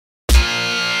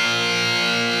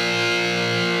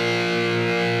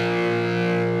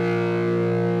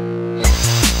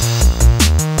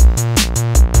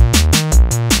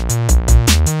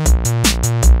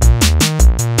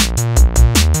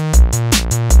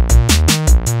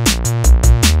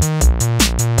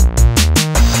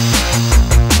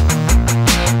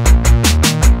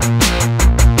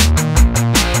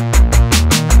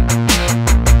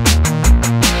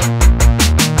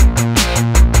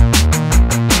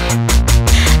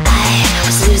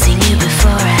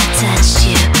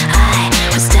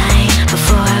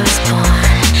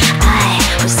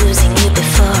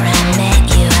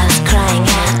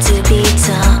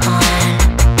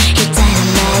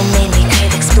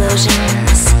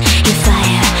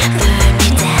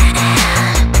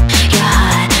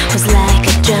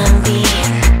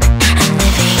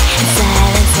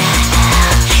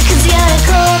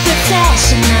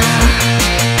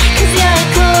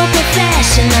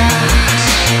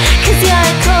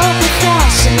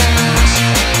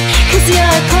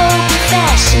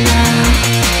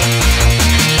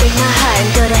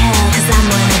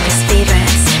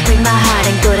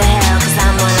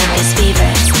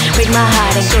Break my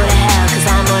heart and go to hell, cause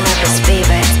I'm one of his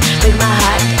favorites. Break my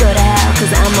heart and go to hell,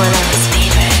 cause I'm one of his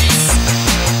favorites.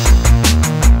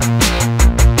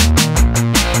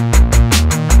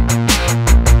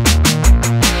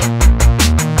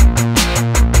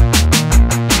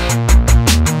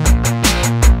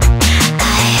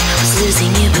 I was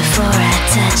losing you before I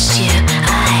touched you.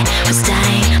 I was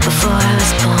dying before I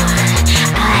was born.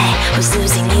 I was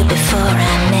losing you before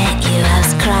I met you. I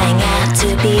was crying out to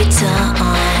be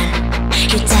torn.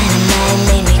 Your dynamite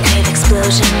made me crave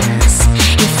explosions.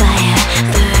 Your fire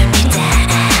burned me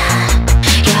down.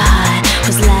 Your heart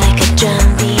was like a drum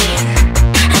beat.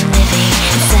 I'm living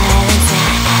in silence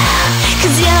now.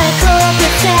 Cause you're a cool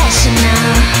professional.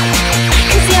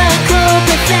 Cause you're a cool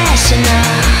professional.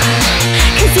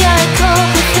 Cause you're a cool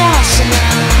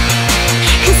professional.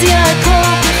 Cause you're a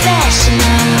cool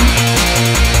professional.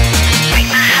 Break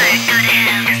my heart and go to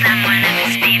hell, cause I'm one of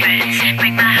his favorites.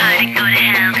 Break my heart and go to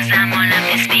hell, cause I'm one of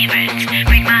his favorites.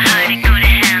 Break my heart and go to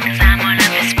hell, cause I'm one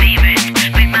of his favorites.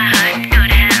 Break my heart and go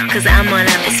to hell, cause I'm one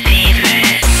of his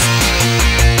favorites.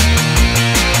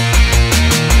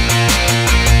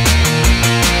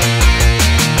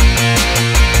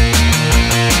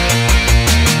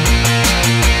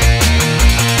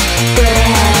 Go to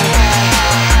hell.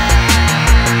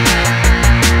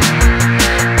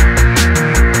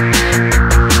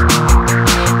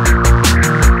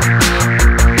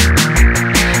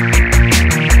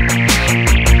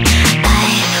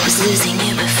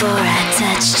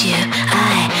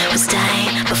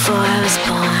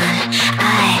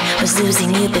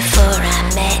 Losing you before I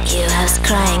met you. I was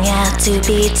crying out to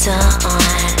be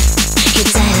torn. Your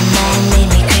dynamite made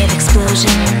me crave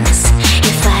explosions.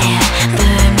 Your fire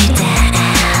burned me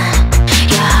down.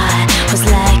 Your heart was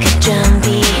like a drum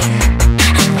beat.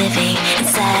 I'm living in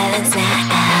silence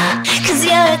now. Cause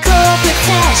you're a cool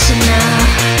professional.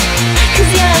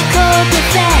 Cause you're a cool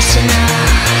professional.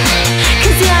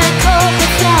 Cause you're a cool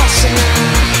professional.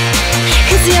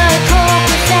 Cause you're a cool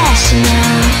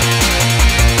professional.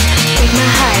 Break my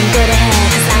heart and go to hell,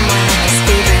 cause I'm one of his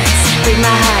favorites. Break my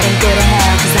heart and go to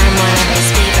hell, cause I'm one of his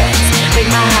favorites. Break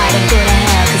my heart and go to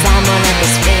hell, cause I'm one of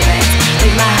his favorites.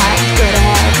 Break my heart and go to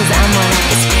hell, cause I'm one of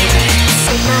his favorites.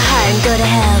 Break my heart and go to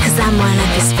hell, cause I'm one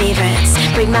of his favorites.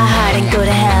 Break my heart and go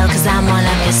to hell, cause I'm one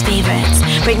of his favorites.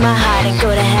 Break my heart and go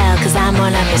to hell, cause I'm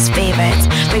one of his favorites.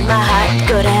 Break my heart and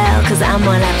go to hell, cause I'm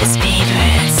one of his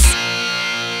favorites.